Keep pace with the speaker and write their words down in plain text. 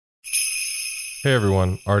Hey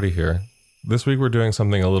everyone, Artie here. This week we're doing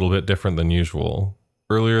something a little bit different than usual.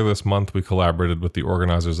 Earlier this month we collaborated with the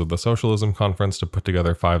organizers of the Socialism Conference to put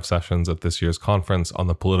together 5 sessions at this year's conference on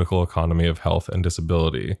the political economy of health and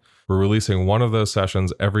disability. We're releasing one of those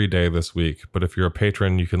sessions every day this week, but if you're a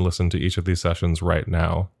patron you can listen to each of these sessions right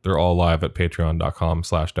now. They're all live at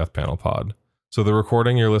patreon.com/deathpanelpod. So the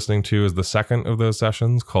recording you're listening to is the second of those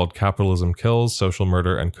sessions, called Capitalism Kills, Social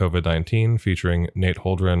Murder, and Covid-19, featuring Nate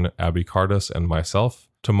Holdren, Abby Cardis, and myself.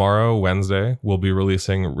 Tomorrow, Wednesday, we'll be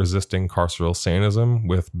releasing Resisting Carceral Sanism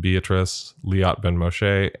with Beatrice, Liat Ben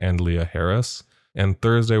Moshe, and Leah Harris. And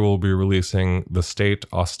Thursday, we'll be releasing The State,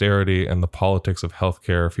 Austerity, and the Politics of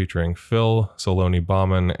Healthcare, featuring Phil, Saloni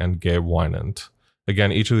Bauman, and Gabe Wynant.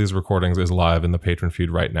 Again, each of these recordings is live in the patron feed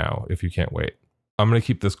right now, if you can't wait. I'm going to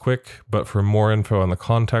keep this quick, but for more info on the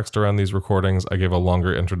context around these recordings, I gave a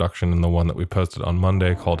longer introduction in the one that we posted on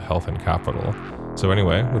Monday called Health and Capital. So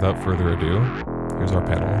anyway, without further ado, here's our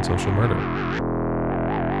panel on social murder.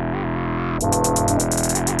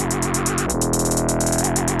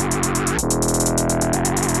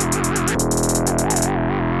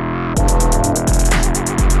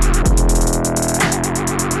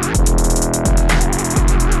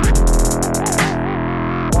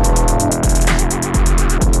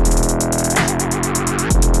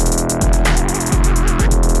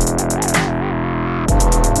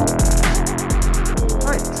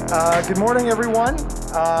 Good morning, everyone.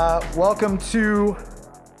 Welcome to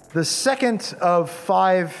the second of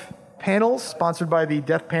 5 panels sponsored by the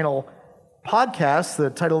Death Panel podcast. The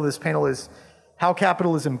title of this panel is How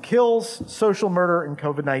Capitalism Kills, Social Murder, and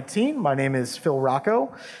Covid-19. My name is Phil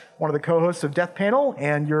Rocco, one of the co-hosts of Death Panel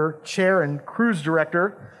and your chair and cruise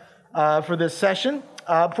director for this session.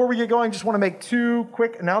 Before we get going, just want to make 2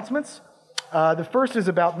 quick announcements. The first is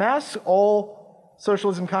about masks. All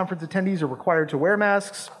Socialism Conference attendees are required to wear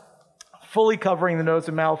masks, fully covering the nose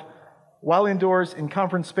and mouth while indoors in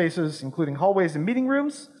conference spaces, including hallways and meeting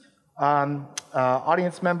rooms.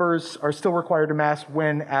 Audience members are still required to mask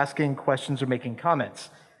when asking questions or making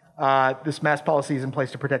comments. This mask policy is in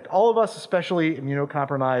place to protect all of us, especially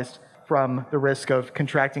immunocompromised, from the risk of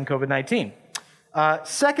contracting COVID-19.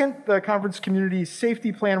 Second, the conference community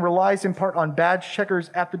safety plan relies in part on badge checkers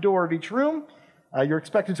at the door of each room. You're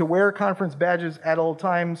expected to wear conference badges at all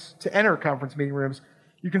times to enter conference meeting rooms.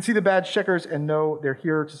 You can see the badge checkers and know they're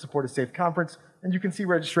here to support a safe conference, and you can see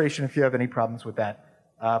registration if you have any problems with that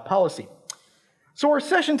policy. So our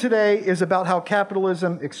session today is about how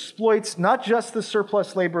capitalism exploits not just the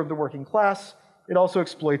surplus labor of the working class, it also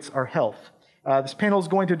exploits our health. This panel is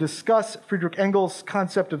going to discuss Friedrich Engels'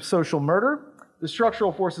 concept of social murder, the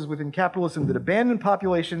structural forces within capitalism that abandon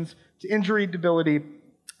populations to injury, debility,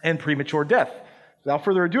 and premature death. Without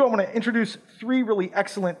further ado, I want to introduce 3 really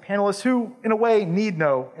excellent panelists who, in a way, need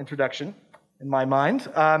no introduction, in my mind.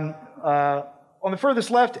 On the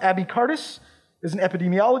furthest left, Abby Cardis is an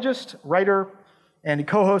epidemiologist, writer, and a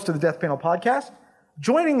co-host of the Death Panel podcast.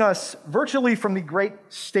 Joining us virtually from the great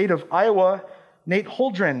state of Iowa, Nate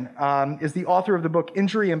Holdren is the author of the book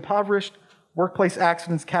Injury Impoverished, Workplace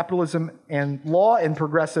Accidents, Capitalism, and Law in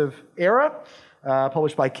Progressive Era,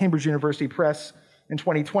 published by Cambridge University Press in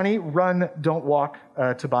 2020, Run, Don't Walk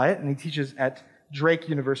to buy it, and he teaches at Drake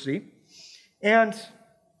University. And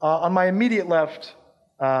on my immediate left,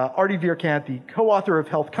 Artie Vierkant, the co-author of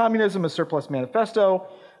Health Communism, a Surplus Manifesto,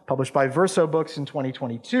 published by Verso Books in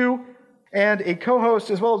 2022, and a co-host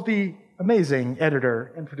as well as the amazing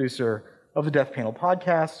editor and producer of the Death Panel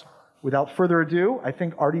podcast. Without further ado, I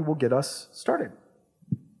think Artie will get us started.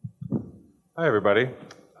 Hi, everybody.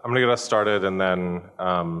 I'm going to get us started, and then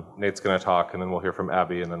Nate's going to talk, and then we'll hear from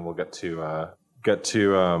Abby, and then we'll get to the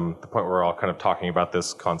point where we're all kind of talking about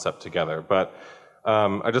this concept together. But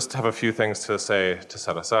I just have a few things to say to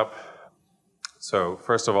set us up. So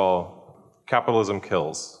first of all, capitalism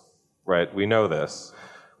kills, right? We know this.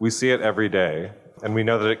 We see it every day, and we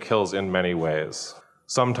know that it kills in many ways.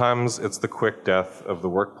 Sometimes it's the quick death of the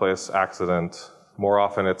workplace accident. More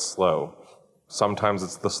often it's slow. Sometimes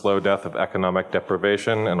it's the slow death of economic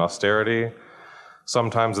deprivation and austerity.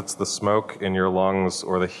 Sometimes it's the smoke in your lungs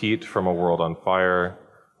or the heat from a world on fire,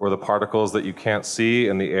 or the particles that you can't see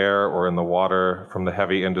in the air or in the water from the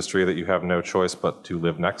heavy industry that you have no choice but to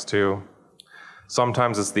live next to.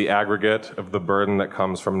 Sometimes it's the aggregate of the burden that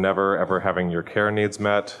comes from never ever having your care needs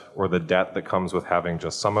met, or the debt that comes with having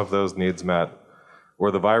just some of those needs met,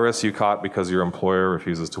 or the virus you caught because your employer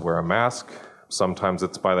refuses to wear a mask. Sometimes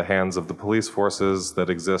it's by the hands of the police forces that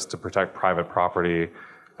exist to protect private property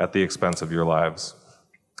at the expense of your lives,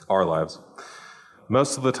 our lives.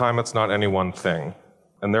 Most of the time, it's not any one thing.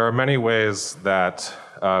 And there are many ways that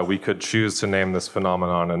we could choose to name this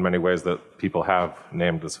phenomenon, and many ways that people have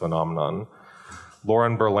named this phenomenon.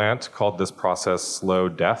 Lauren Berlant called this process slow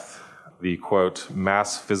death, the, quote,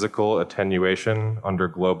 mass physical attenuation under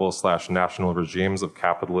global/national regimes of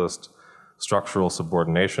capitalist structural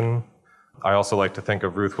subordination. I also like to think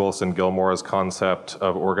of Ruth Wilson Gilmore's concept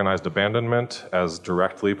of organized abandonment as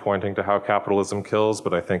directly pointing to how capitalism kills,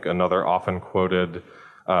 but I think another often quoted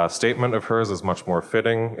statement of hers is much more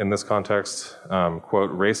fitting in this context.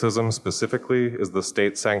 Quote, racism specifically is the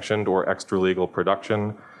state-sanctioned or extra-legal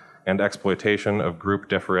production and exploitation of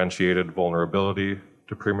group-differentiated vulnerability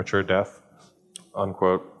to premature death,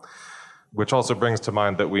 unquote, which also brings to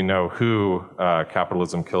mind that we know who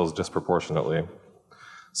capitalism kills disproportionately.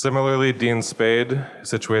 Similarly, Dean Spade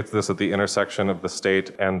situates this at the intersection of the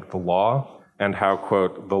state and the law, and how,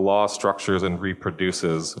 quote, the law structures and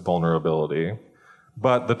reproduces vulnerability.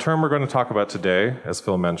 But the term we're going to talk about today, as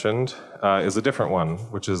Phil mentioned, is a different one,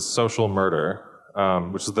 which is social murder,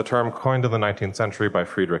 which is the term coined in the 19th century by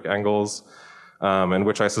Friedrich Engels, and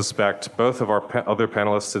which I suspect both of our other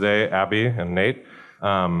panelists today, Abby and Nate,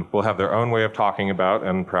 will have their own way of talking about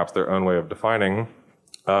and perhaps their own way of defining.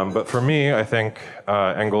 But for me, I think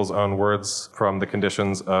Engels' own words from the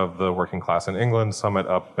conditions of the working class in England sum it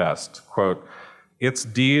up best. Quote, its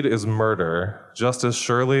deed is murder, just as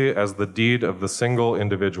surely as the deed of the single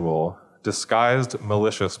individual, disguised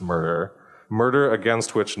malicious murder, murder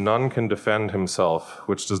against which none can defend himself,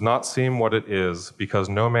 which does not seem what it is, because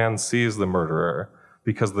no man sees the murderer,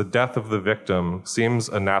 because the death of the victim seems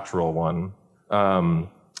a natural one,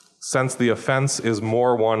 since the offense is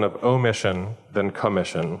more one of omission than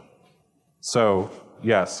commission. So,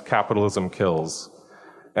 yes, capitalism kills.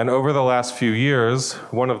 And over the last few years,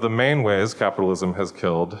 one of the main ways capitalism has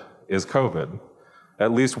killed is COVID.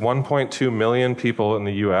 At least 1.2 million people in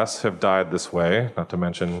the US have died this way, not to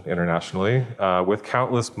mention internationally, with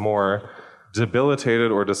countless more debilitated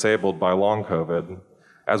or disabled by long COVID.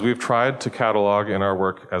 As we've tried to catalog in our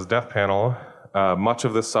work as Death Panel, much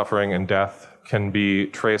of this suffering and death can be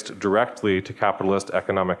traced directly to capitalist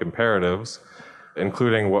economic imperatives,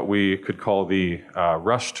 including what we could call the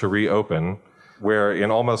rush to reopen, where in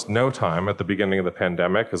almost no time at the beginning of the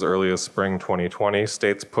pandemic, as early as spring 2020,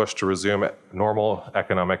 states pushed to resume normal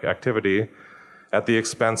economic activity at the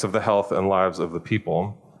expense of the health and lives of the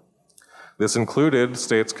people. This included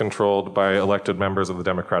states controlled by elected members of the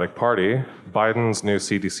Democratic Party. Biden's new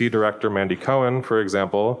CDC director, Mandy Cohen, for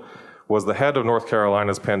example, was the head of North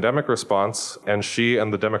Carolina's pandemic response, and she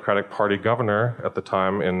and the Democratic Party governor at the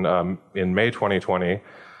time in May 2020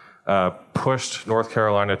 pushed North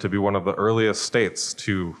Carolina to be one of the earliest states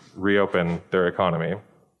to reopen their economy.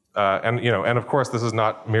 And of course, this is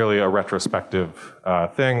not merely a retrospective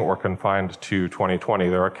thing or confined to 2020.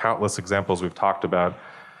 There are countless examples we've talked about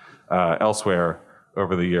elsewhere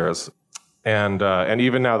over the years. And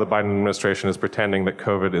even now, the Biden administration is pretending that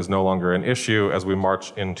COVID is no longer an issue as we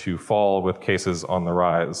march into fall with cases on the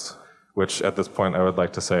rise, which at this point I would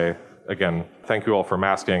like to say, again, thank you all for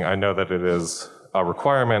masking. I know that it is a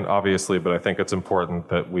requirement, obviously, but I think it's important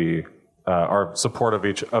that we are supportive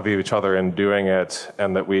of each other in doing it,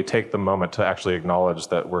 and that we take the moment to actually acknowledge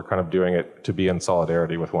that we're kind of doing it to be in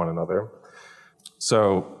solidarity with one another.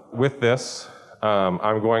 So with this,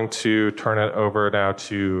 I'm going to turn it over now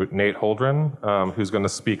to Nate Holdren, who's going to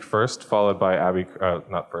speak first, followed by Abby,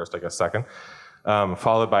 not first, I guess second,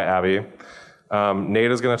 followed by Abby.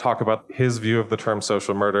 Nate is going to talk about his view of the term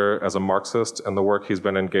social murder as a Marxist and the work he's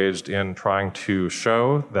been engaged in trying to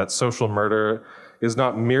show that social murder is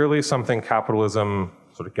not merely something capitalism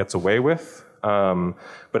sort of gets away with,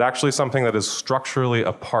 but actually something that is structurally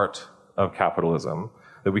a part of capitalism,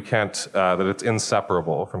 that we can't, that it's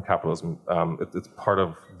inseparable from capitalism. It's part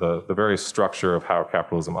of the very structure of how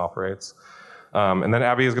capitalism operates. And then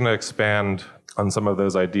Abby is going to expand on some of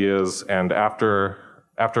those ideas, and after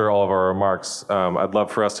all of our remarks, I'd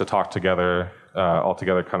love for us to talk together, all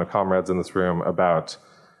together kind of comrades in this room, about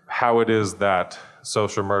how it is that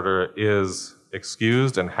social murder is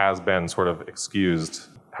excused and has been sort of excused,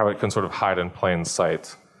 how it can sort of hide in plain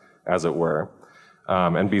sight, as it were,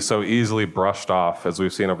 and be so easily brushed off, as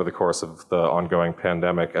we've seen over the course of the ongoing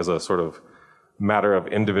pandemic, as a sort of matter of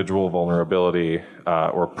individual vulnerability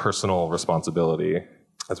or personal responsibility,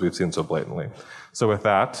 as we've seen so blatantly. So with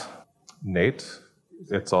that, Nate,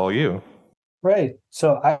 it's all you. Right.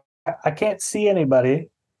 So I can't see anybody.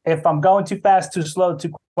 If I'm going too fast, too slow,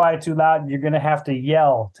 too quiet, too loud, you're going to have to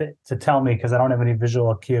yell to tell me, because I don't have any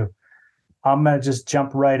visual cue. I'm going to just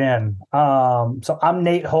jump right in. So I'm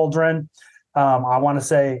Nate Holdren. I want to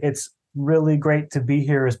say it's really great to be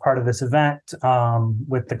here as part of this event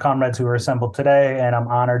with the comrades who are assembled today, and I'm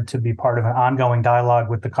honored to be part of an ongoing dialogue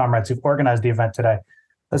with the comrades who've organized the event today.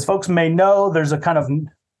 As folks may know, there's a kind of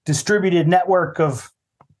distributed network of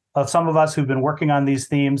some of us who've been working on these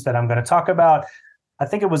themes that I'm going to talk about. I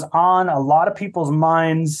think it was on a lot of people's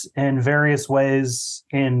minds in various ways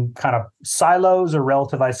in kind of silos or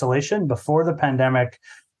relative isolation before the pandemic,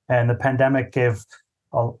 and the pandemic gave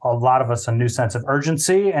a lot of us a new sense of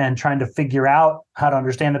urgency, and trying to figure out how to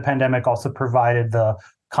understand the pandemic also provided the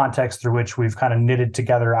context through which we've kind of knitted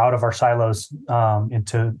together out of our silos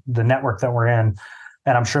into the network that we're in.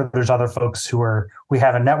 And I'm sure there's other folks who we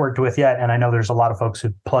haven't networked with yet. And I know there's a lot of folks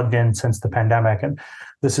who've plugged in since the pandemic. And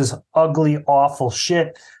this is ugly, awful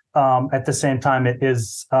shit. At the same time,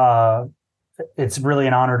 it's really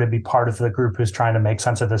an honor to be part of the group who's trying to make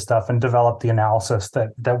sense of this stuff and develop the analysis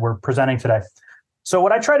that we're presenting today. So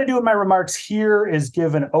what I try to do in my remarks here is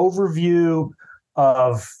give an overview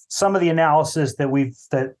of some of the analysis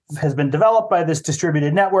that has been developed by this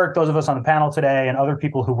distributed network, those of us on the panel today and other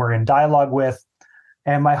people who we're in dialogue with.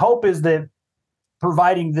 And my hope is that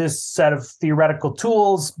providing this set of theoretical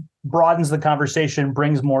tools broadens the conversation,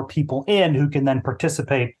 brings more people in who can then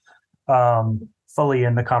participate fully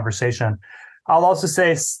in the conversation. I'll also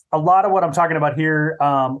say a lot of what I'm talking about here,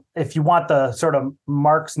 if you want the sort of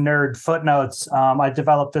Marx nerd footnotes, I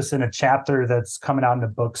developed this in a chapter that's coming out in a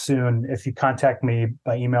book soon. If you contact me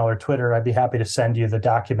by email or Twitter, I'd be happy to send you the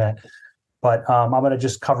document. But I'm going to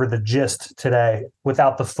just cover the gist today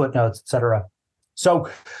without the footnotes, et cetera. So,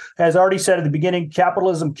 as I already said at the beginning,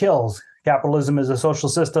 capitalism kills. Capitalism is a social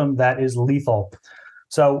system that is lethal.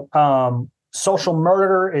 So, social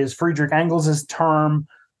murder is Friedrich Engels' term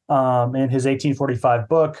in his 1845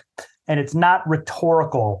 book, and it's not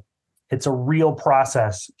rhetorical. It's a real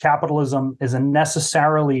process. Capitalism is a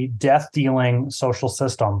necessarily death-dealing social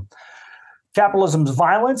system. Capitalism's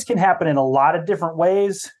violence can happen in a lot of different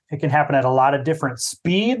ways. It can happen at a lot of different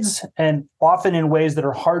speeds, and often in ways that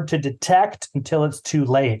are hard to detect until it's too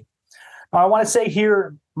late. Now, I want to say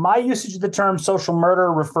here, my usage of the term social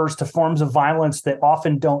murder refers to forms of violence that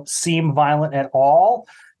often don't seem violent at all,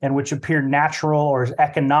 and which appear natural or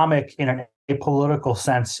economic in an apolitical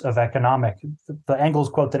sense of economic. The Engels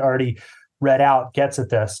quote that I already read out gets at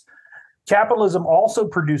this. Capitalism also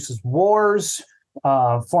produces wars,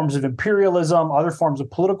 forms of imperialism, other forms of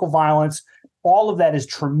political violence. All of that is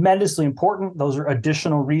tremendously important. Those are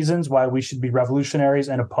additional reasons why we should be revolutionaries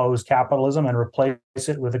and oppose capitalism and replace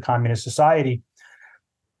it with a communist society.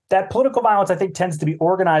 That political violence, I think, tends to be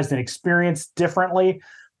organized and experienced differently.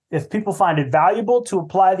 If people find it valuable to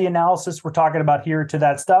apply the analysis we're talking about here to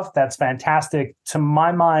that stuff, that's fantastic. To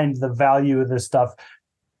my mind, the value of this stuff,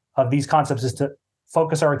 of these concepts, is to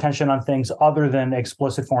focus our attention on things other than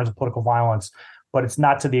explicit forms of political violence, but it's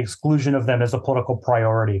not to the exclusion of them as a political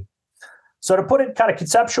priority. So to put it kind of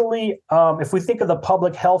conceptually, if we think of the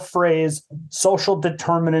public health phrase, social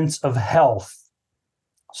determinants of health.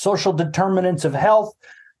 Social determinants of health,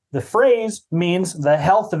 the phrase means the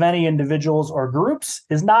health of any individuals or groups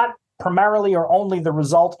is not primarily or only the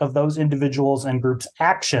result of those individuals and groups'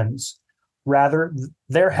 actions. Rather,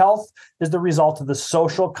 their health is the result of the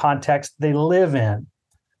social context they live in.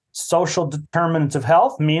 Social determinants of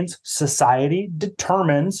health means society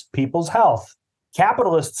determines people's health.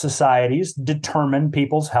 Capitalist societies determine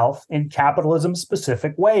people's health in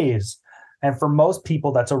capitalism-specific ways. And for most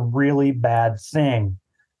people, that's a really bad thing.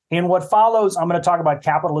 In what follows, I'm going to talk about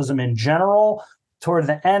capitalism in general. Toward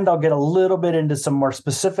the end, I'll get a little bit into some more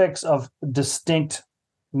specifics of distinct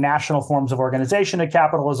national forms of organization of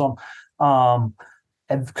capitalism,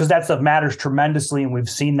 and because that stuff matters tremendously, and we've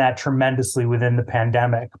seen that tremendously within the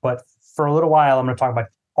pandemic. But for a little while, I'm going to talk about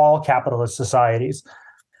all capitalist societies.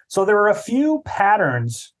 So there are a few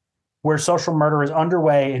patterns where social murder is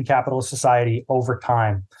underway in capitalist society over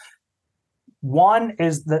time. One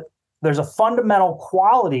is that there's a fundamental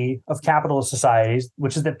quality of capitalist societies,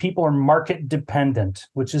 which is that people are market dependent,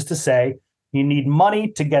 which is to say, you need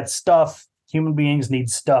money to get stuff. Human beings need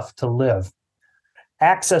stuff to live.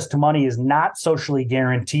 Access to money is not socially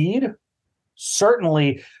guaranteed.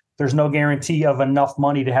 Certainly, there's no guarantee of enough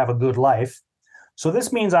money to have a good life. So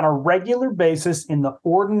this means on a regular basis, in the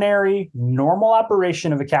ordinary, normal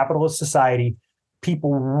operation of a capitalist society,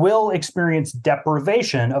 people will experience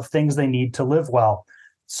deprivation of things they need to live well.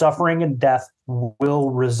 Suffering and death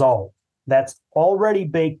will result. That's already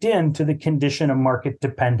baked into the condition of market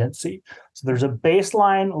dependency. So there's a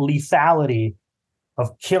baseline lethality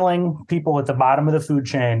of killing people at the bottom of the food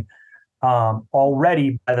chain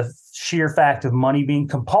already by the sheer fact of money being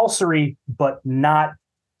compulsory but not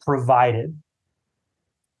provided.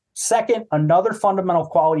 Second, another fundamental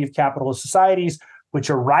quality of capitalist societies,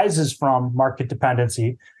 which arises from market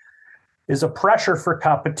dependency, is a pressure for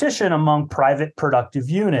competition among private productive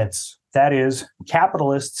units. That is,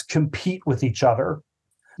 capitalists compete with each other.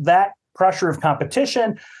 That pressure of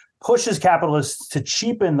competition pushes capitalists to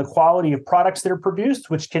cheapen the quality of products that are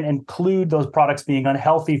produced, which can include those products being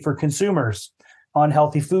unhealthy for consumers,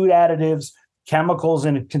 unhealthy food additives, chemicals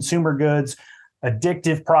in consumer goods,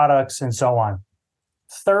 addictive products, and so on.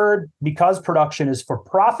 Third, because production is for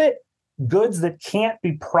profit, goods that can't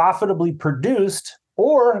be profitably produced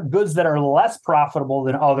or goods that are less profitable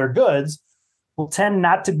than other goods will tend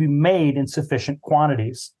not to be made in sufficient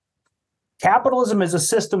quantities. Capitalism is a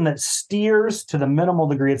system that steers, to the minimal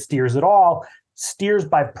degree it steers at all, steers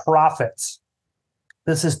by profits.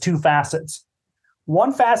 This is two facets.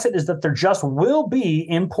 One facet is that there just will be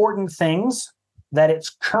important things that it's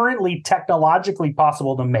currently technologically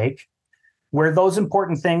possible to make, where those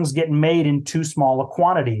important things get made in too small a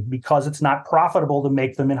quantity because it's not profitable to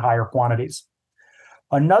make them in higher quantities.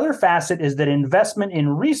 Another facet is that investment in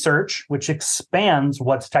research, which expands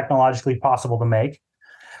what's technologically possible to make,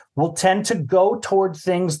 will tend to go toward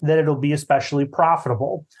things that it'll be especially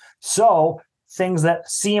profitable. So things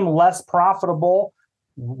that seem less profitable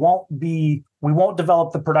we won't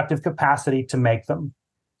develop the productive capacity to make them.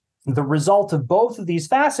 The result of both of these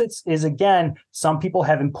facets is, again, some people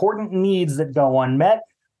have important needs that go unmet,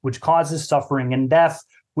 which causes suffering and death,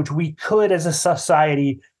 which we could as a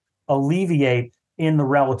society alleviate in the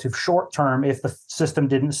relative short term if the system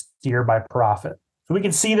didn't steer by profit. So we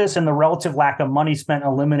can see this in the relative lack of money spent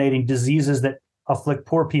eliminating diseases that afflict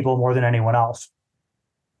poor people more than anyone else.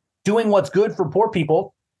 Doing what's good for poor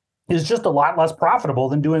people is just a lot less profitable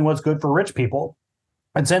than doing what's good for rich people.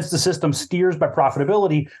 And since the system steers by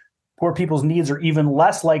profitability, poor people's needs are even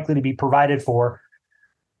less likely to be provided for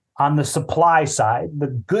on the supply side. The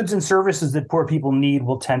goods and services that poor people need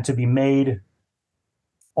will tend to be made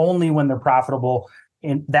only when they're profitable,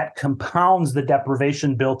 and that compounds the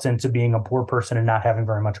deprivation built into being a poor person and not having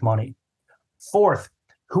very much money. Fourth,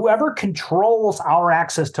 whoever controls our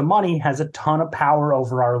access to money has a ton of power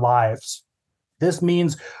over our lives. This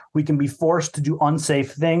means we can be forced to do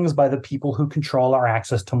unsafe things by the people who control our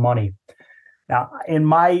access to money. Now, in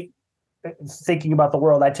my thinking about the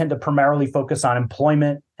world, I tend to primarily focus on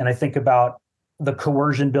employment, and I think about the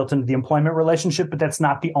coercion built into the employment relationship, but that's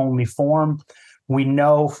not the only form. We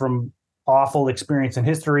know from awful experience in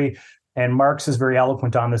history, and Marx is very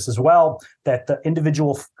eloquent on this as well, that the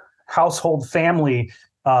individual household family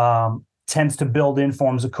tends to build in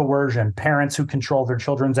forms of coercion. Parents who control their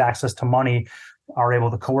children's access to money are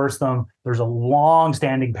able to coerce them. There's a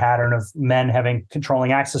long-standing pattern of men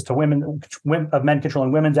controlling access to women, of men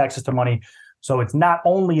controlling women's access to money. So it's not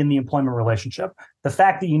only in the employment relationship. The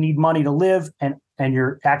fact that you need money to live and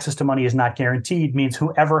your access to money is not guaranteed means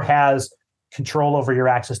whoever has control over your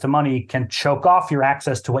access to money can choke off your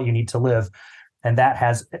access to what you need to live. And that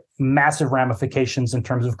has massive ramifications in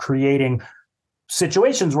terms of creating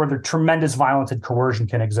situations where the tremendous violence and coercion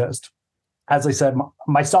can exist. As I said,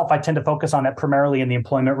 myself, I tend to focus on it primarily in the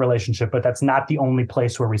employment relationship, but that's not the only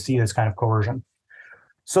place where we see this kind of coercion.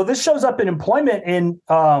 So this shows up in employment in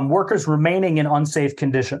workers remaining in unsafe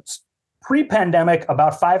conditions. Pre-pandemic,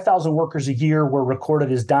 about 5,000 workers a year were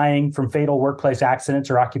recorded as dying from fatal workplace accidents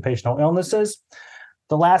or occupational illnesses.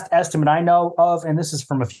 The last estimate I know of, and this is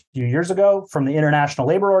from a few years ago, from the International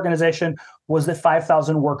Labor Organization, was that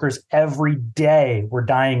 5,000 workers every day were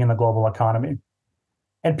dying in the global economy.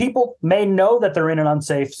 And people may know that they're in an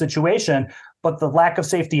unsafe situation, but the lack of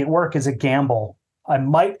safety at work is a gamble. I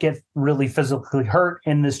might get really physically hurt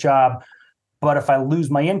in this job, but if I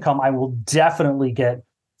lose my income, I will definitely get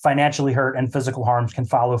financially hurt, and physical harms can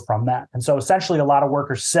follow from that. And so essentially a lot of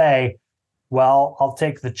workers say, well, I'll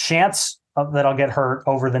take the chance that I'll get hurt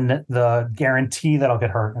over the guarantee that I'll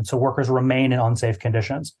get hurt. And so workers remain in unsafe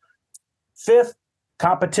conditions. Fifth,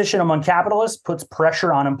 competition among capitalists puts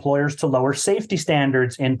pressure on employers to lower safety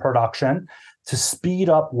standards in production, to speed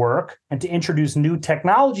up work, and to introduce new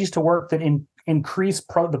technologies to work that increase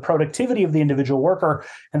the productivity of the individual worker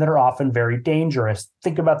and that are often very dangerous.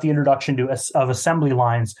 Think about the introduction of assembly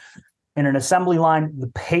lines. In an assembly line,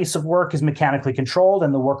 the pace of work is mechanically controlled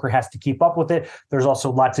and the worker has to keep up with it. There's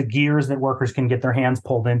also lots of gears that workers can get their hands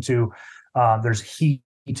pulled into. There's heat,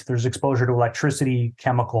 there's exposure to electricity,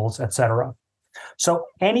 chemicals, etc. So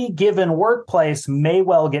any given workplace may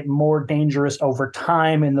well get more dangerous over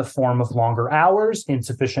time in the form of longer hours,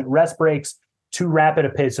 insufficient rest breaks, too rapid a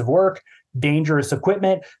pace of work, dangerous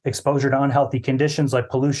equipment, exposure to unhealthy conditions like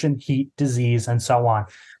pollution, heat, disease, and so on.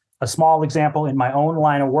 A small example in my own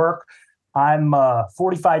line of work, I'm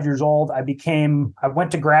 45 years old. I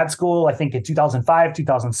went to grad school, I think in 2005,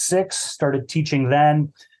 2006, started teaching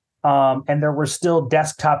then. And there were still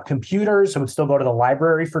desktop computers. I would still go to the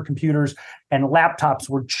library for computers, and laptops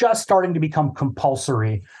were just starting to become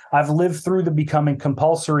compulsory. I've lived through the becoming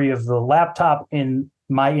compulsory of the laptop in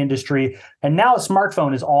my industry, and now a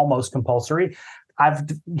smartphone is almost compulsory. I've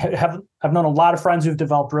known a lot of friends who've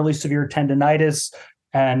developed really severe tendonitis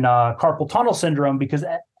and carpal tunnel syndrome because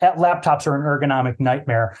laptops are an ergonomic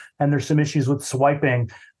nightmare, and there's some issues with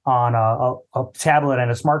swiping on a tablet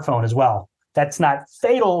and a smartphone as well. That's not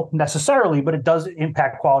fatal necessarily, but it does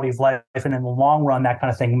impact quality of life. And in the long run, that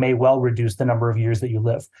kind of thing may well reduce the number of years that you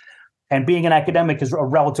live. And being an academic is a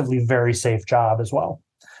relatively very safe job as well.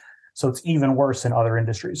 So it's even worse in other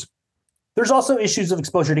industries. There's also issues of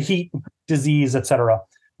exposure to heat, disease, et cetera.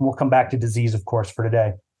 And we'll come back to disease, of course, for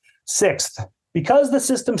today. Sixth, because the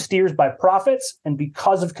system steers by profits and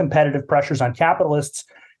because of competitive pressures on capitalists,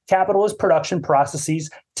 capitalist production processes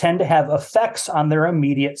tend to have effects on their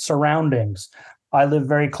immediate surroundings. I live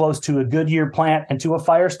very close to a Goodyear plant and to a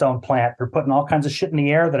Firestone plant. They're putting all kinds of shit in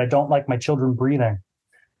the air that I don't like my children breathing.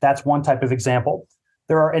 That's one type of example.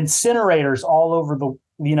 There are incinerators all over the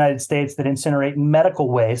United States that incinerate medical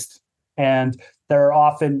waste, and there are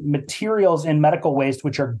often materials in medical waste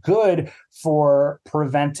which are good for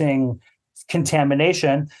preventing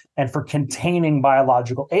contamination and for containing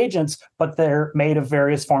biological agents, but they're made of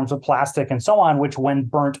various forms of plastic and so on, which when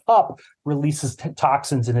burnt up releases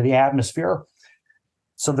toxins into the atmosphere.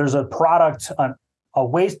 So there's a product, a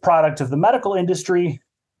waste product of the medical industry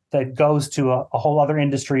that goes to a whole other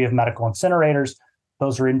industry of medical incinerators.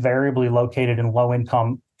 Those are invariably located in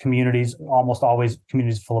low-income communities, almost always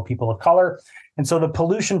communities full of people of color. And so the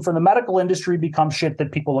pollution from the medical industry becomes shit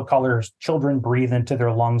that people of color's children breathe into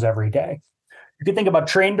their lungs every day. You can think about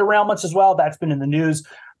train derailments as well. That's been in the news.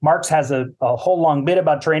 Marx has a whole long bit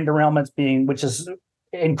about train derailments which is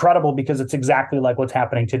incredible because it's exactly like what's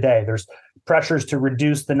happening today. There's pressures to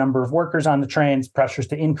reduce the number of workers on the trains, pressures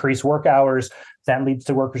to increase work hours. That leads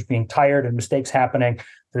to workers being tired and mistakes happening.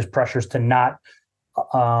 There's pressures to not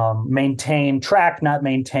maintain track, not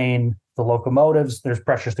maintain the locomotives. There's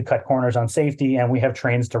pressures to cut corners on safety, and we have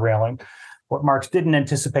trains derailing. What Marx didn't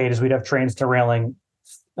anticipate is we'd have trains derailing,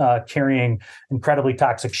 carrying incredibly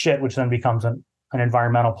toxic shit, which then becomes an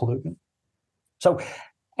environmental pollutant. So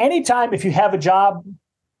anytime if you have a job,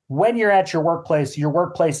 when you're at your workplace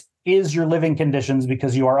is your living conditions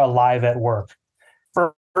because you are alive at work.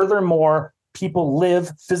 Furthermore, people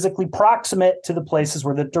live physically proximate to the places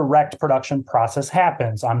where the direct production process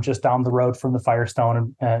happens. I'm just down the road from the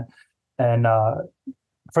Firestone and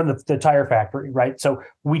from the tire factory, right? So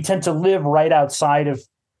we tend to live right outside of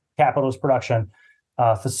capitalist production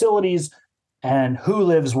facilities, and who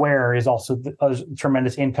lives where is also a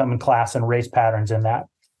tremendous income and class and race patterns in that.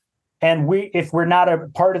 And if we're not a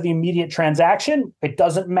part of the immediate transaction, it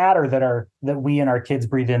doesn't matter that we and our kids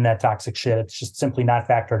breathe in that toxic shit. It's just simply not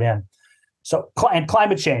factored in. So, and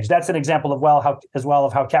climate change, that's an example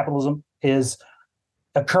of how capitalism is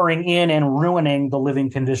occurring in and ruining the living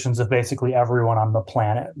conditions of basically everyone on the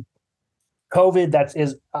planet. COVID, that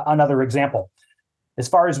is another example. As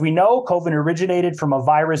far as we know, COVID originated from a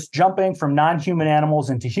virus jumping from non-human animals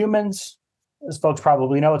into humans. As folks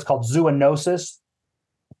probably know, it's called zoonosis.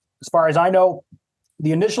 As far as I know,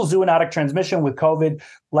 the initial zoonotic transmission with COVID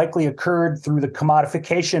likely occurred through the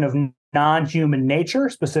commodification of non-human nature,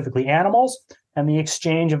 specifically animals, and the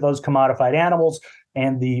exchange of those commodified animals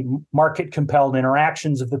and the market-compelled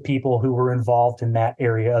interactions of the people who were involved in that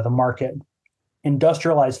area of the market.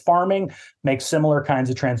 Industrialized farming makes similar kinds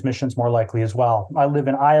of transmissions more likely as well. I live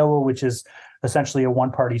in Iowa, which is essentially a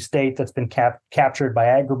one-party state that's been captured by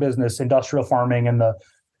agribusiness, industrial farming, and the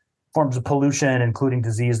forms of pollution, including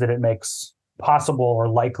disease that it makes possible or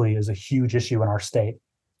likely, is a huge issue in our state.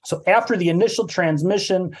 So after the initial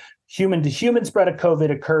transmission, human-to-human spread of COVID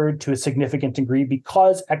occurred to a significant degree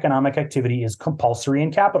because economic activity is compulsory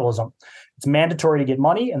in capitalism. It's mandatory to get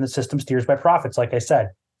money, and the system steers by profits, like I said.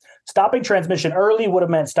 Stopping transmission early would have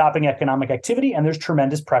meant stopping economic activity, and there's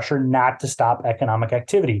tremendous pressure not to stop economic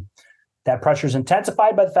activity. That pressure is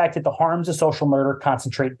intensified by the fact that the harms of social murder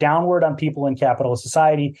concentrate downward on people in capitalist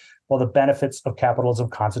society, while the benefits of capitalism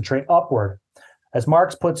concentrate upward. As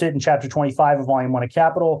Marx puts it in chapter 25 of volume 1 of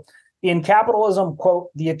Capital, in capitalism, quote,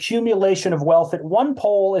 the accumulation of wealth at one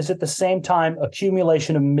pole is at the same time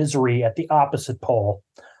accumulation of misery at the opposite pole.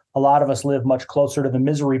 A lot of us live much closer to the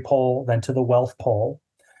misery pole than to the wealth pole.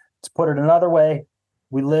 To put it another way,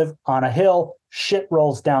 we live on a hill, shit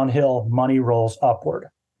rolls downhill, money rolls upward.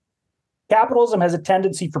 Capitalism has a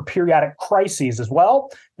tendency for periodic crises as well.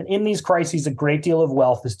 And in these crises, a great deal of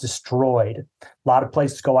wealth is destroyed. A lot of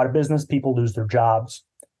places go out of business. People lose their jobs.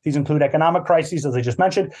 These include economic crises, as I just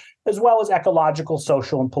mentioned, as well as ecological,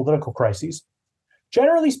 social, and political crises.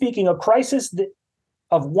 Generally speaking, a crisis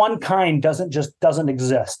of one kind doesn't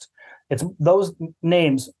exist. It's those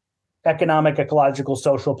names, economic, ecological,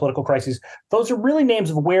 social, political crises. Those are really names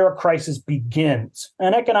of where a crisis begins.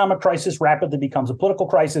 An economic crisis rapidly becomes a political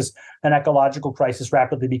crisis. An ecological crisis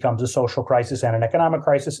rapidly becomes a social crisis and an economic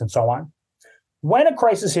crisis, and so on. When a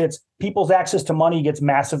crisis hits, people's access to money gets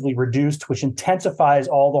massively reduced, which intensifies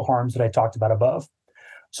all the harms that I talked about above.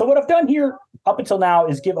 So what I've done here up until now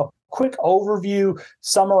is give a quick overview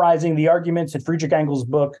summarizing the arguments in Friedrich Engels'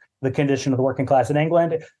 book, The Condition of the Working Class in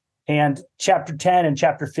England, and chapter 10 and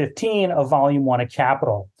chapter 15 of volume 1 of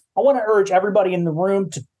Capital. I want to urge everybody in the room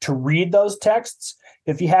to read those texts.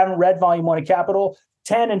 If you haven't read volume 1 of Capital,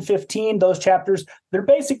 10 and 15, those chapters, they're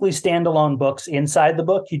basically standalone books inside the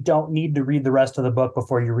book. You don't need to read the rest of the book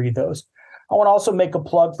before you read those. I want to also make a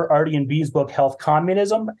plug for Artie and B's book, Health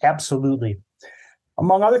Communism. Absolutely.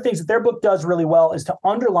 Among other things that their book does really well is to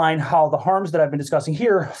underline how the harms that I've been discussing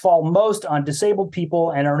here fall most on disabled people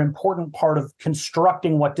and are an important part of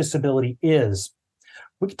constructing what disability is.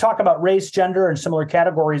 We could talk about race, gender, and similar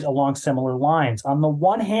categories along similar lines. On the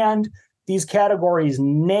one hand, these categories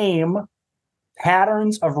name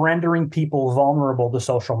patterns of rendering people vulnerable to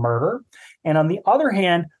social murder. And on the other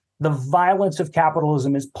hand, the violence of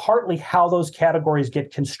capitalism is partly how those categories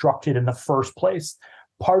get constructed in the first place.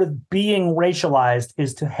 Part of being racialized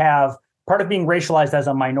as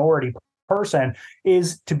a minority person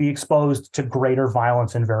is to be exposed to greater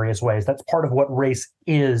violence in various ways. That's part of what race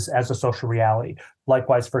is as a social reality.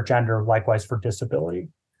 Likewise for gender, likewise for disability.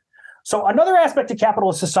 So another aspect of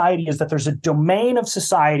capitalist society is that there's a domain of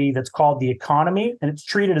society that's called the economy, and it's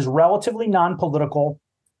treated as relatively non-political.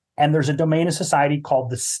 And there's a domain of society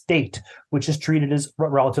called the state, which is treated as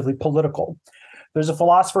relatively political. There's a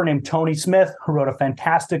philosopher named Tony Smith who wrote a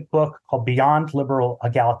fantastic book called Beyond Liberal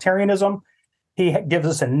Egalitarianism. He gives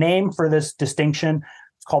us a name for this distinction.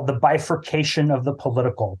 It's called the bifurcation of the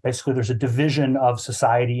political. Basically, there's a division of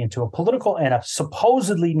society into a political and a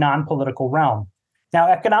supposedly non-political realm. Now,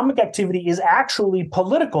 economic activity is actually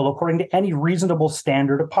political according to any reasonable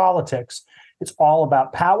standard of politics. It's all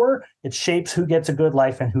about power. It shapes who gets a good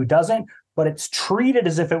life and who doesn't, but it's treated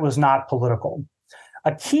as if it was not political.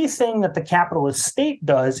 A key thing that the capitalist state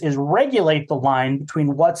does is regulate the line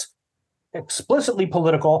between what's explicitly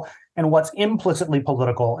political and what's implicitly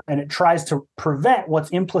political. And it tries to prevent what's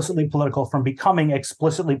implicitly political from becoming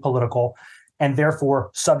explicitly political and therefore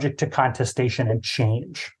subject to contestation and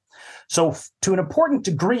change. So to an important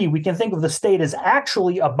degree, we can think of the state as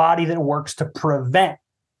actually a body that works to prevent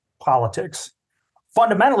politics,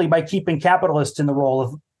 fundamentally by keeping capitalists in the role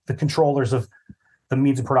of the controllers of the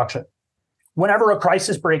means of production. Whenever a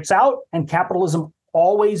crisis breaks out, and capitalism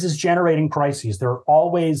always is generating crises, there are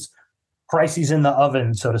always crises in the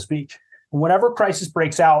oven, so to speak. Whenever a crisis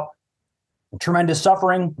breaks out, tremendous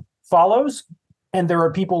suffering follows, and there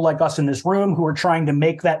are people like us in this room who are trying to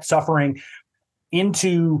make that suffering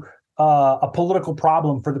into a political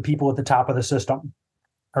problem for the people at the top of the system.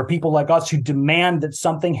 There are people like us who demand that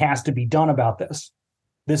something has to be done about this.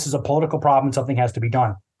 This is a political problem, something has to be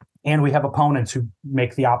done. And we have opponents who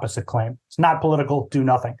make the opposite claim. It's not political, do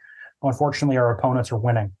nothing. Unfortunately, our opponents are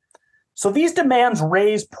winning. So these demands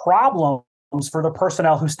raise problems for the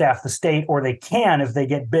personnel who staff the state, or they can if they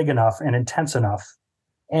get big enough and intense enough.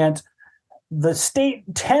 And the state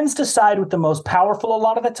tends to side with the most powerful a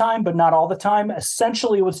lot of the time, but not all the time.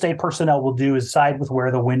 Essentially, what state personnel will do is side with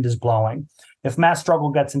where the wind is blowing. If mass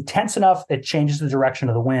struggle gets intense enough, it changes the direction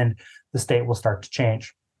of the wind, the state will start to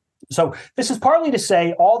change. So this is partly to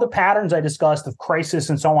say all the patterns I discussed of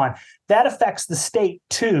crisis and so on, that affects the state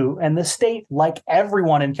too. And the state, like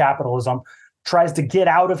everyone in capitalism, tries to get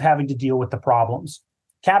out of having to deal with the problems.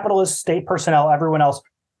 Capitalists, state personnel, everyone else,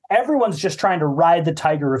 everyone's just trying to ride the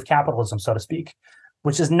tiger of capitalism, so to speak,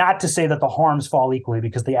 which is not to say that the harms fall equally,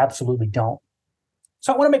 because they absolutely don't.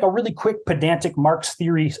 So I want to make a really quick pedantic Marx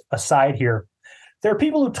theory aside here. There are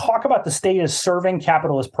people who talk about the state as serving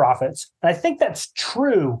capitalist profits. And I think that's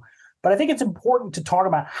true, but I think it's important to talk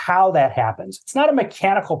about how that happens. It's not a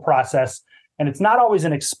mechanical process, and it's not always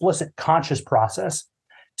an explicit conscious process.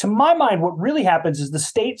 To my mind, what really happens is the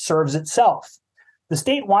state serves itself. The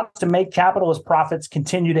state wants to make capitalist profits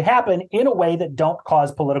continue to happen in a way that don't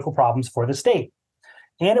cause political problems for the state.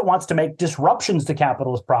 And it wants to make disruptions to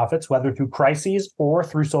capitalist profits, whether through crises or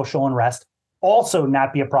through social unrest, also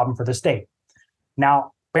not be a problem for the state.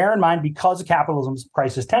 Now, bear in mind, because of capitalism's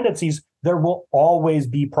crisis tendencies, there will always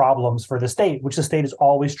be problems for the state, which the state is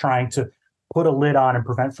always trying to put a lid on and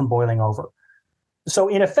prevent from boiling over. So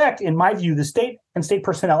in effect, in my view, the state and state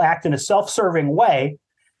personnel act in a self-serving way,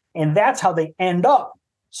 and that's how they end up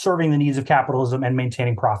serving the needs of capitalism and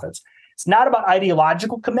maintaining profits. It's not about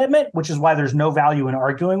ideological commitment, which is why there's no value in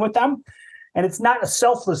arguing with them. And it's not a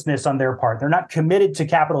selflessness on their part. They're not committed to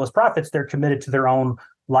capitalist profits. They're committed to their own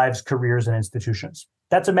lives, careers, and institutions.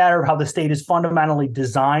 That's a matter of how the state is fundamentally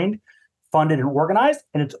designed, funded, and organized.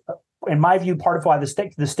 And it's, in my view, part of why the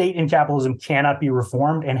state in capitalism cannot be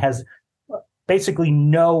reformed and has basically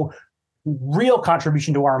no real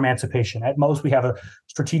contribution to our emancipation. At most, we have a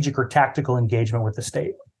strategic or tactical engagement with the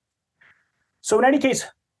state. So in any case,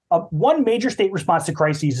 one major state response to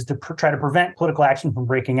crises is to try to prevent political action from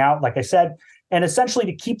breaking out, like I said, and essentially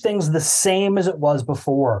to keep things the same as it was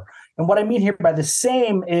before. And what I mean here by the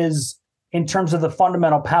same is in terms of the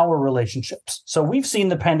fundamental power relationships. So we've seen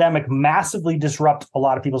the pandemic massively disrupt a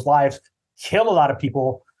lot of people's lives, kill a lot of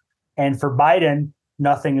people. And for Biden,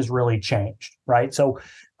 nothing has really changed, right? So,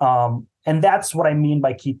 and that's what I mean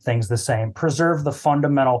by keep things the same, preserve the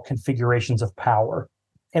fundamental configurations of power.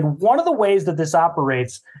 And one of the ways that this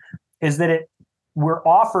operates is that we're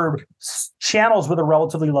offered channels with a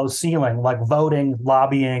relatively low ceiling, like voting,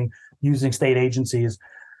 lobbying, using state agencies,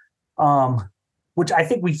 which I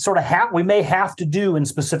think we may have to do in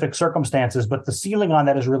specific circumstances, but the ceiling on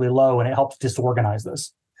that is really low, and it helps disorganize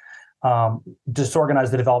this,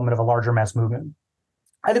 disorganize the development of a larger mass movement.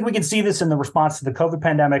 I think we can see this in the response to the COVID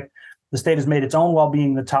pandemic. The state has made its own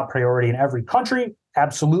well-being the top priority in every country,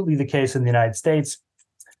 absolutely the case in the United States.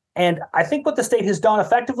 And I think what the state has done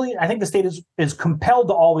effectively, I think the state is compelled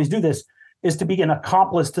to always do this, is to be an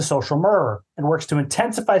accomplice to social murder and works to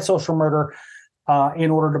intensify social murder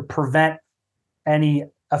in order to prevent any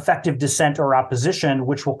effective dissent or opposition,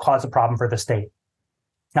 which will cause a problem for the state.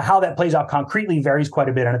 Now, how that plays out concretely varies quite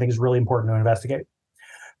a bit, and I think is really important to investigate.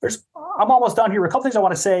 I'm almost done here. A couple things I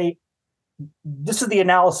want to say. This is the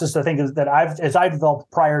analysis I think that I've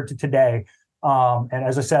developed prior to today. And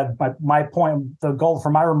as I said, my point, the goal for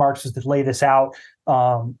my remarks is to lay this out.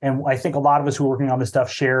 And I think a lot of us who are working on this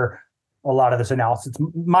stuff share a lot of this analysis.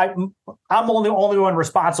 I'm only one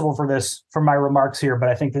responsible for this, for my remarks here, but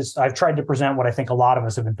I think I've tried to present what I think a lot of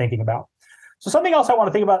us have been thinking about. So something else I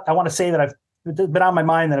want to say that I've been on my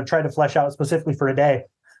mind that I've tried to flesh out specifically for today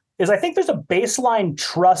is I think there's a baseline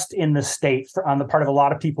trust in the state on the part of a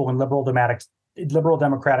lot of people in liberal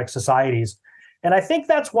democratic societies. And I think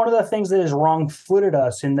that's one of the things that has wrong-footed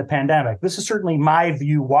us in the pandemic. This is certainly my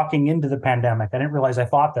view walking into the pandemic. I didn't realize I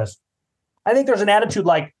thought this. I think there's an attitude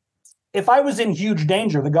like, if I was in huge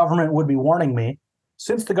danger, the government would be warning me.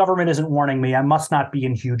 Since the government isn't warning me, I must not be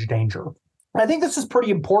in huge danger. And I think this is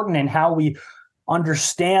pretty important in how we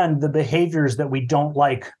understand the behaviors that we don't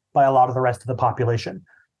like by a lot of the rest of the population.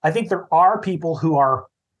 I think there are people who are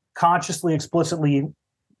consciously, explicitly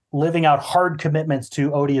living out hard commitments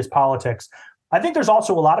to odious politics. I think there's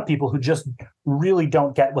also a lot of people who just really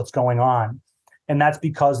don't get what's going on. And that's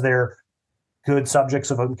because they're good subjects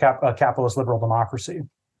of a capitalist liberal democracy.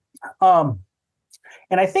 And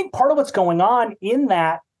I think part of what's going on in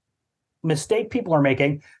that mistake people are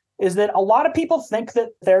making is that a lot of people think that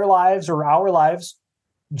their lives or our lives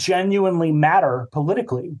genuinely matter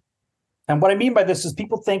politically. And what I mean by this is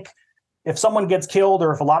people think if someone gets killed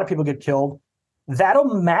or if a lot of people get killed,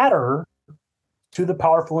 that'll matter to the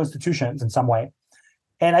powerful institutions in some way.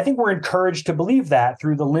 And I think we're encouraged to believe that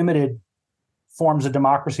through the limited forms of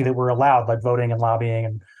democracy that we're allowed, like voting and lobbying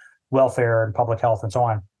and welfare and public health and so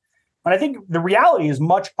on. And I think the reality is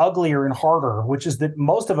much uglier and harder, which is that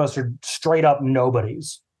most of us are straight up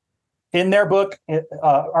nobodies. In their book,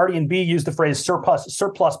 Artie and B used the phrase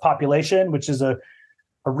surplus population, which is a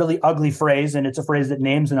really ugly phrase, and it's a phrase that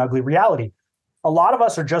names an ugly reality. A lot of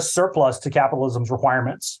us are just surplus to capitalism's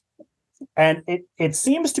requirements. And it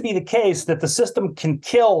seems to be the case that the system can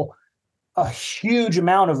kill a huge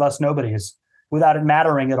amount of us nobodies without it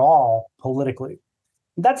mattering at all politically.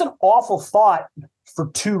 That's an awful thought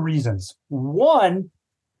for two reasons. One,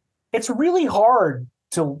 it's really hard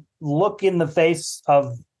to look in the face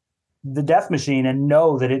of the death machine and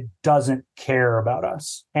know that it doesn't care about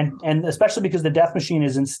us. And especially because the death machine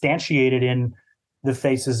is instantiated in the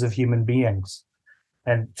faces of human beings.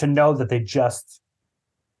 And to know that they just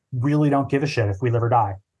really don't give a shit if we live or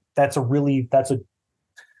die. It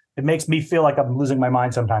makes me feel like I'm losing my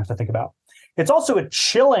mind sometimes to think about. It's also a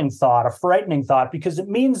chilling thought, a frightening thought, because it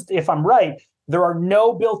means, if I'm right, there are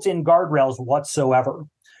no built-in guardrails whatsoever.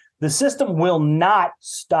 The system will not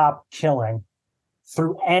stop killing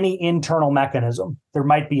through any internal mechanism. There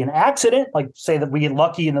might be an accident, like say that we get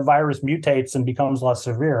lucky and the virus mutates and becomes less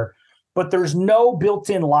severe, but there's no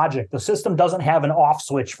built-in logic. The system doesn't have an off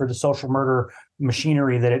switch for the social murder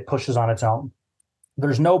machinery that it pushes on its own.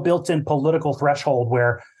 There's no built-in political threshold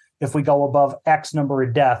where if we go above X number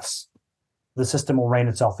of deaths, the system will rein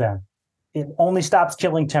itself in. It only stops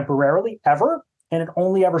killing temporarily, ever, and it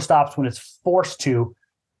only ever stops when it's forced to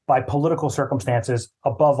by political circumstances,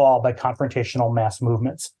 above all by confrontational mass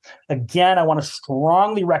movements. Again, I want to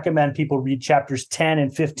strongly recommend people read chapters 10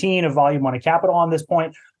 and 15 of Volume 1 of Capital on this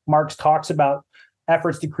point. Marx talks about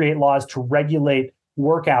efforts to create laws to regulate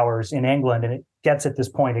work hours in England, and it gets at this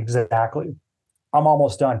point exactly. I'm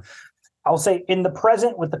almost done. I'll say in the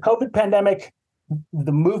present, with the COVID pandemic,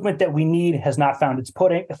 the movement that we need has not found its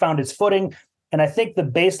footing. And I think the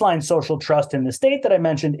baseline social trust in the state that I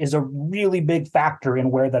mentioned is a really big factor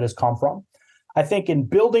in where that has come from. I think in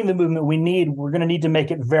building the movement we need, we're going to need to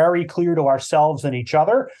make it very clear to ourselves and each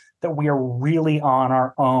other that we are really on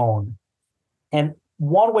our own. And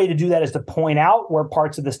one way to do that is to point out where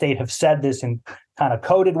parts of the state have said this in kind of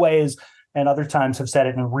coded ways, and other times have said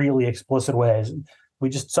it in really explicit ways.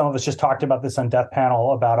 Some of us just talked about this on Death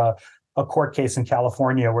Panel about a court case in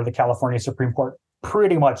California where the California Supreme Court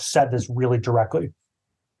pretty much said this really directly.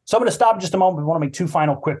 So I'm going to stop in just a moment. I want to make two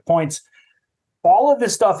final quick points. All of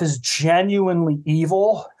this stuff is genuinely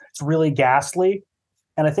evil. It's really ghastly.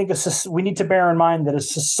 And I think we need to bear in mind that a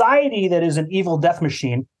society that is an evil death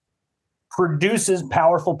machine produces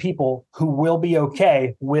powerful people who will be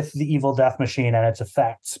okay with the evil death machine and its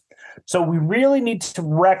effects. So we really need to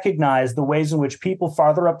recognize the ways in which people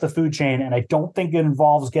farther up the food chain, and I don't think it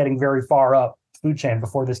involves getting very far up the food chain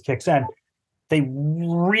before this kicks in, they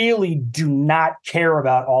really do not care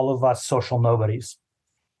about all of us social nobodies.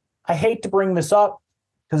 I hate to bring this up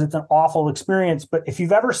because it's an awful experience, but if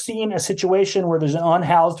you've ever seen a situation where there's an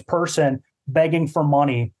unhoused person begging for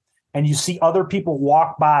money and you see other people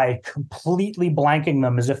walk by completely blanking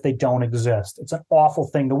them as if they don't exist, it's an awful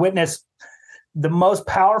thing to witness. The most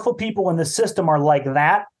powerful people in the system are like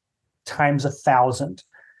that times 1,000.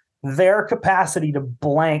 Their capacity to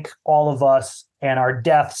blank all of us and our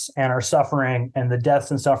deaths and our suffering and the deaths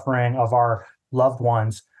and suffering of our loved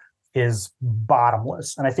ones is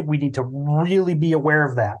bottomless. And I think we need to really be aware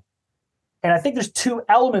of that. And I think there's two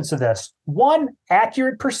elements of this. One,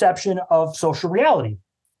 accurate perception of social reality.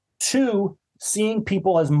 Two, seeing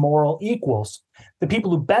people as moral equals. The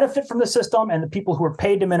people who benefit from the system and the people who are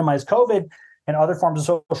paid to minimize COVID and other forms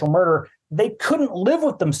of social murder, they couldn't live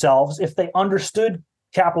with themselves if they understood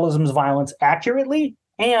capitalism's violence accurately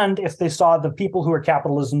and if they saw the people who are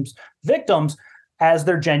capitalism's victims as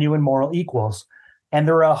their genuine moral equals. And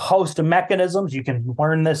there are a host of mechanisms. You can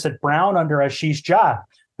learn this at Brown under Ashish Jha.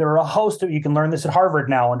 There are a host of, you can learn this at Harvard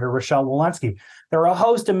now under Rochelle Walensky. There are a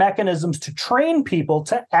host of mechanisms to train people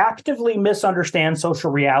to actively misunderstand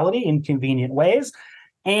social reality in convenient ways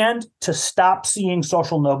and to stop seeing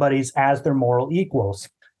social nobodies as their moral equals,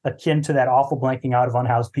 akin to that awful blanking out of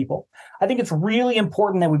unhoused people. I think it's really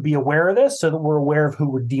important that we be aware of this so that we're aware of who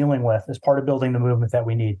we're dealing with as part of building the movement that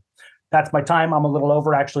we need. That's my time. I'm a little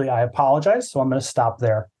over, actually. I apologize. So I'm going to stop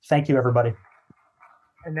there. Thank you, everybody.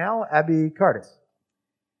 And now, Abby Cardis.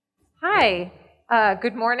 Hi.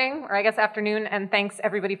 Good morning, or I guess afternoon, and thanks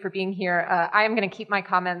everybody for being here. I am going to keep my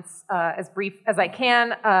comments as brief as I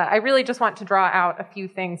can. I really just want to draw out a few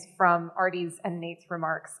things from Artie's and Nate's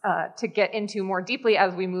remarks to get into more deeply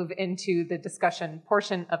as we move into the discussion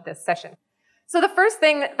portion of this session. So the first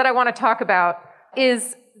thing that I want to talk about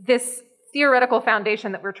is this theoretical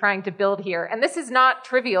foundation that we're trying to build here. And this is not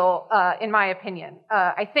trivial, in my opinion.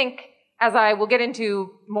 I think, as I will get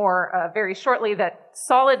into more very shortly, that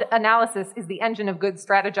solid analysis is the engine of good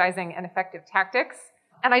strategizing and effective tactics.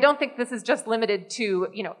 And I don't think this is just limited to,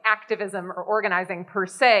 activism or organizing per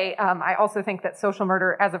se. I also think that social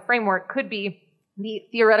murder as a framework could be the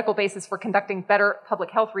theoretical basis for conducting better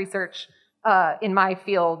public health research in my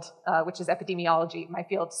field, which is epidemiology. My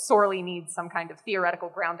field sorely needs some kind of theoretical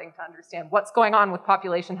grounding to understand what's going on with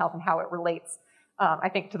population health and how it relates, I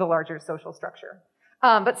think, to the larger social structure.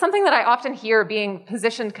 But something that I often hear being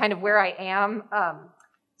positioned kind of where I am,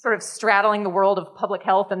 sort of straddling the world of public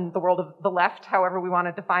health and the world of the left, however we want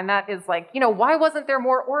to define that, is like, why wasn't there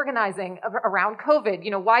more organizing around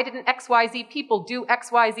COVID? Why didn't XYZ people do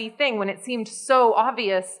XYZ thing when it seemed so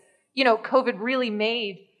obvious? COVID really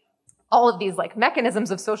made all of these like mechanisms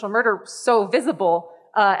of social murder so visible.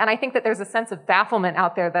 And I think that there's a sense of bafflement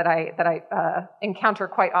out there that I encounter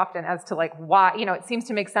quite often as to like why, it seems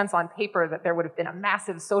to make sense on paper that there would have been a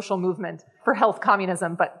massive social movement for health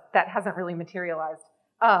communism, but that hasn't really materialized.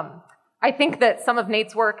 I think that some of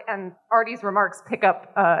Nate's work and Artie's remarks pick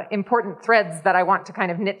up important threads that I want to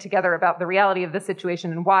kind of knit together about the reality of this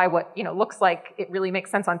situation and why what looks like it really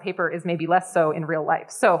makes sense on paper is maybe less so in real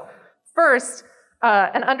life. So first,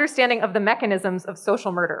 an understanding of the mechanisms of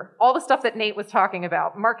social murder. All the stuff that Nate was talking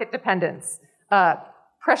about, market dependence,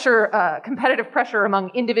 pressure, competitive pressure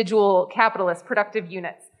among individual capitalist productive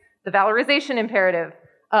units, the valorization imperative,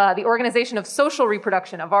 the organization of social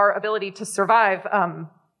reproduction, of our ability to survive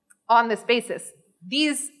on this basis.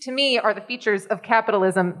 These, to me, are the features of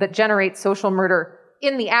capitalism that generate social murder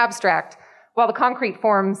in the abstract, while the concrete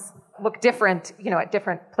forms look different, at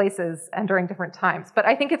different places and during different times. But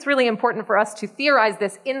I think it's really important for us to theorize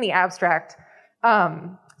this in the abstract,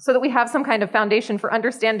 so that we have some kind of foundation for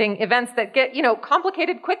understanding events that get,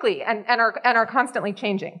 complicated quickly and are constantly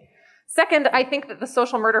changing. Second, I think that the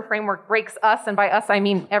social murder framework breaks us, and by us I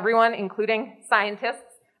mean everyone, including scientists,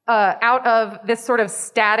 out of this sort of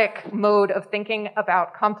static mode of thinking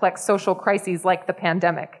about complex social crises like the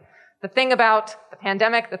pandemic. The thing about the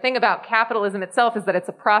pandemic, the thing about capitalism itself is that it's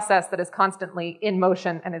a process that is constantly in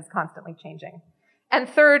motion and is constantly changing. And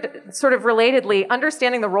third, sort of relatedly,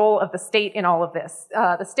 understanding the role of the state in all of this.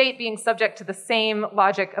 The state being subject to the same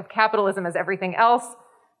logic of capitalism as everything else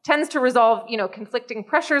tends to resolve, conflicting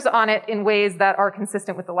pressures on it in ways that are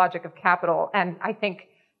consistent with the logic of capital. And I think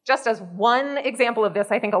just as one example of this,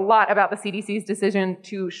 I think a lot about the CDC's decision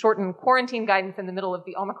to shorten quarantine guidance in the middle of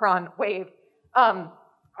the Omicron wave.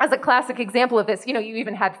 As a classic example of this, you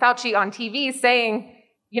even had Fauci on TV saying,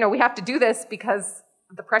 we have to do this because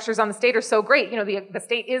the pressures on the state are so great. The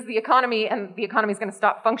state is the economy, and the economy is going to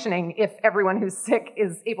stop functioning if everyone who's sick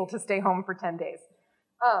is able to stay home for 10 days.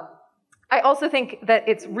 I also think that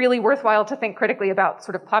it's really worthwhile to think critically about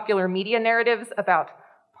sort of popular media narratives about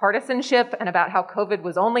partisanship and about how COVID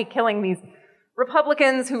was only killing these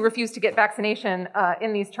Republicans who refused to get vaccination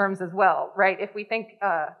in these terms as well, right? If we think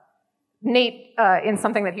Nate, in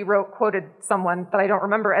something that he wrote, quoted someone that I don't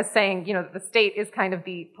remember as saying, the state is kind of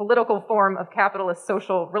the political form of capitalist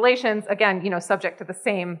social relations, again, subject to the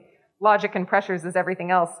same logic and pressures as everything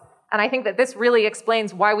else. And I think that this really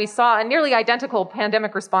explains why we saw a nearly identical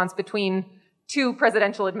pandemic response between two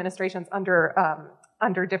presidential administrations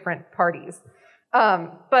under different parties.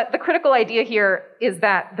 But the critical idea here is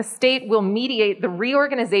that the state will mediate the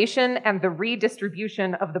reorganization and the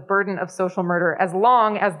redistribution of the burden of social murder as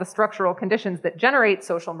long as the structural conditions that generate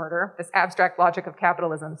social murder, this abstract logic of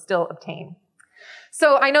capitalism, still obtain.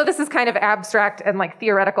 So I know this is kind of abstract and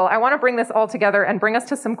theoretical. I want to bring this all together and bring us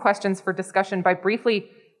to some questions for discussion by briefly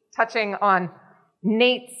touching on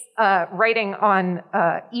Nate's writing on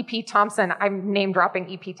E.P. Thompson. I'm name dropping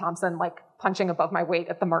E.P. Thompson punching above my weight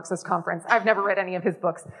at the Marxist conference. I've never read any of his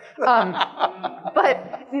books.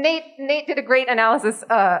 But Nate did a great analysis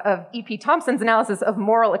of E.P. Thompson's analysis of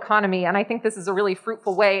moral economy, and I think this is a really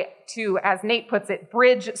fruitful way to, as Nate puts it,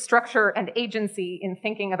 bridge structure and agency in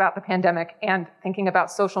thinking about the pandemic and thinking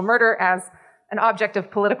about social murder as an object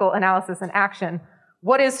of political analysis and action.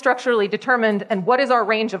 What is structurally determined, and what is our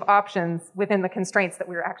range of options within the constraints that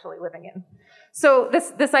we're actually living in? So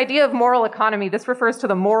this idea of moral economy, this refers to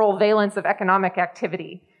the moral valence of economic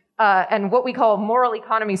activity. And what we call moral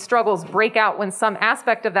economy struggles break out when some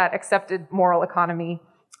aspect of that accepted moral economy,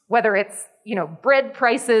 whether it's bread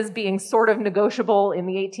prices being sort of negotiable in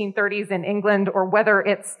the 1830s in England, or whether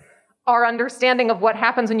it's our understanding of what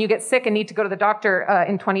happens when you get sick and need to go to the doctor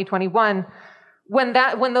in 2021,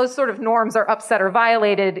 when those sort of norms are upset or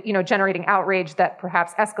violated, generating outrage that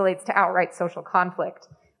perhaps escalates to outright social conflict.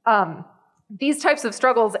 These types of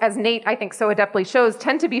struggles, as Nate, I think, so adeptly shows,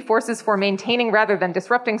 tend to be forces for maintaining rather than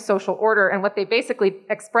disrupting social order, and what they basically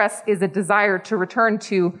express is a desire to return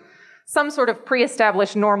to some sort of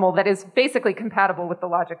pre-established normal that is basically compatible with the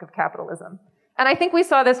logic of capitalism. And I think we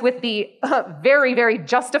saw this with the very, very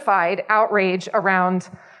justified outrage around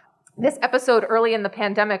this episode early in the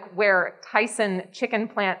pandemic where Tyson chicken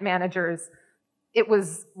plant managers, it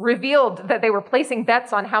was revealed that they were placing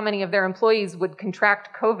bets on how many of their employees would contract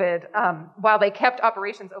COVID while they kept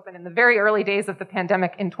operations open in the very early days of the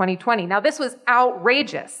pandemic in 2020. Now, this was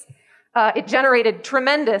outrageous. It generated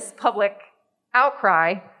tremendous public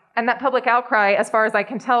outcry, and that public outcry, as far as I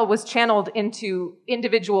can tell, was channeled into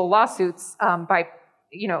individual lawsuits by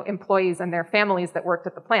employees and their families that worked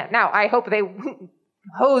at the plant. Now, I hope they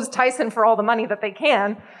hose Tyson for all the money that they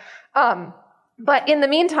can. But in the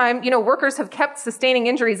meantime, workers have kept sustaining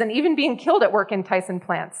injuries and even being killed at work in Tyson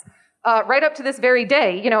plants right up to this very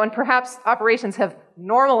day, and perhaps operations have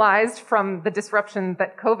normalized from the disruption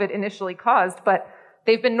that COVID initially caused, but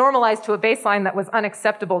they've been normalized to a baseline that was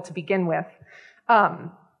unacceptable to begin with.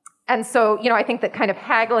 And so, I think that kind of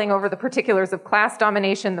haggling over the particulars of class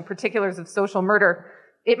domination, the particulars of social murder,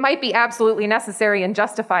 it might be absolutely necessary and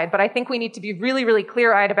justified, but I think we need to be really, really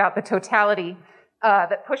clear-eyed about the totality,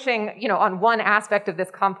 that pushing, on one aspect of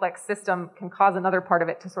this complex system can cause another part of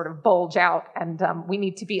it to sort of bulge out, and we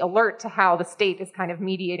need to be alert to how the state is kind of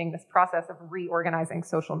mediating this process of reorganizing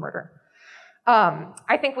social murder.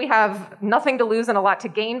 I think we have nothing to lose and a lot to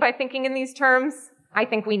gain by thinking in these terms. I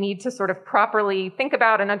think we need to sort of properly think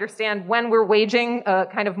about and understand when we're waging a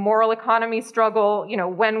kind of moral economy struggle,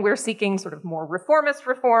 when we're seeking sort of more reformist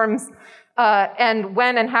reforms, and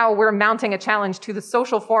when and how we're mounting a challenge to the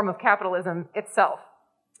social form of capitalism itself.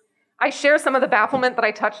 I share some of the bafflement that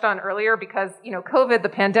I touched on earlier because, COVID, the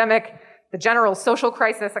pandemic, the general social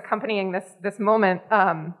crisis accompanying this moment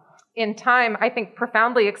in time, I think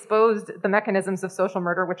profoundly exposed the mechanisms of social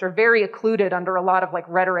murder, which are very occluded under a lot of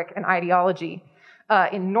rhetoric and ideology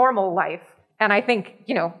in normal life. And I think,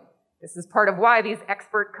 this is part of why these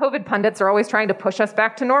expert COVID pundits are always trying to push us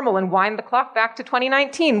back to normal and wind the clock back to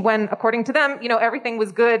 2019 when, according to them, everything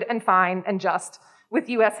was good and fine and just with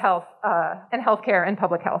U.S. health and healthcare and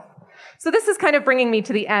public health. So this is kind of bringing me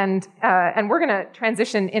to the end, and we're going to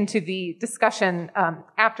transition into the discussion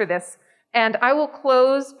after this. And I will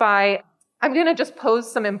close by, I'm going to just pose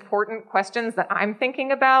some important questions that I'm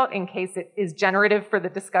thinking about in case it is generative for the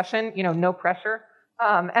discussion, no pressure.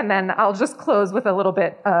 And then I'll just close with a little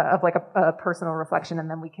bit of a personal reflection, and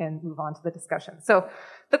then we can move on to the discussion. So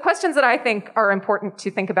the questions that I think are important to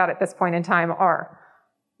think about at this point in time are,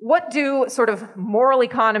 what do sort of moral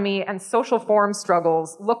economy and social form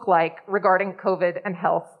struggles look like regarding COVID and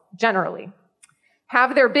health generally?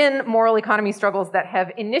 Have there been moral economy struggles that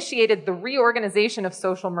have initiated the reorganization of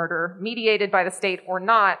social murder mediated by the state or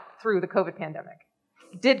not through the COVID pandemic?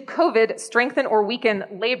 Did COVID strengthen or weaken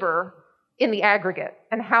labor in the aggregate?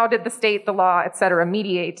 And how did the state, the law, et cetera,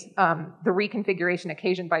 mediate the reconfiguration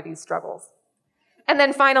occasioned by these struggles? And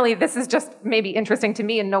then finally, this is just maybe interesting to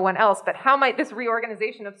me and no one else, but how might this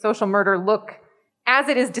reorganization of social murder look as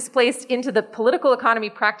it is displaced into the political economy,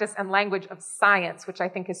 practice, and language of science, which I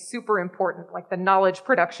think is super important, like the knowledge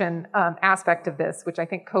production aspect of this, which I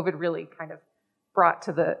think COVID really kind of brought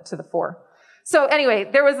to the fore. So anyway,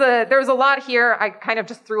 there was a lot here. I kind of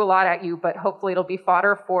just threw a lot at you, but hopefully it'll be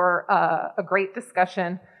fodder for a great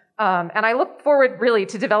discussion. And I look forward really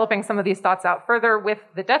to developing some of these thoughts out further with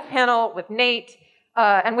the Death Panel, with Nate,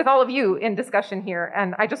 and with all of you in discussion here.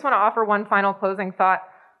 And I just want to offer one final closing thought.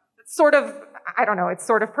 It's sort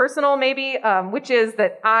of personal maybe, which is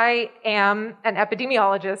that I am an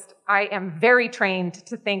epidemiologist. I am very trained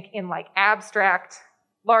to think in abstract,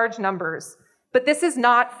 large numbers. But this is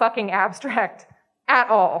not fucking abstract at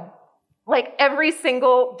all. Every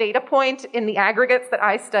single data point in the aggregates that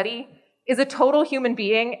I study is a total human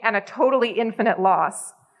being and a totally infinite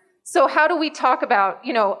loss. So how do we talk about,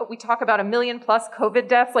 we talk about 1 million plus COVID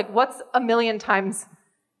deaths, what's 1 million times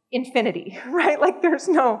infinity, right? There's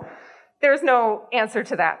no answer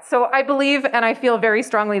to that. So I believe and I feel very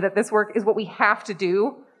strongly that this work is what we have to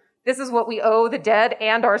do. This is what we owe the dead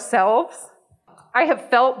and ourselves. I have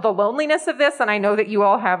felt the loneliness of this, and I know that you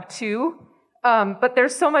all have too. But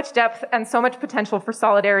there's so much depth and so much potential for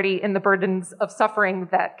solidarity in the burdens of suffering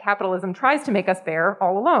that capitalism tries to make us bear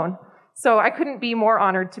all alone. So I couldn't be more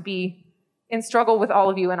honored to be in struggle with all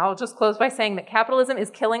of you. And I'll just close by saying that capitalism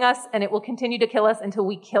is killing us, and it will continue to kill us until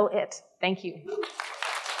we kill it. Thank you.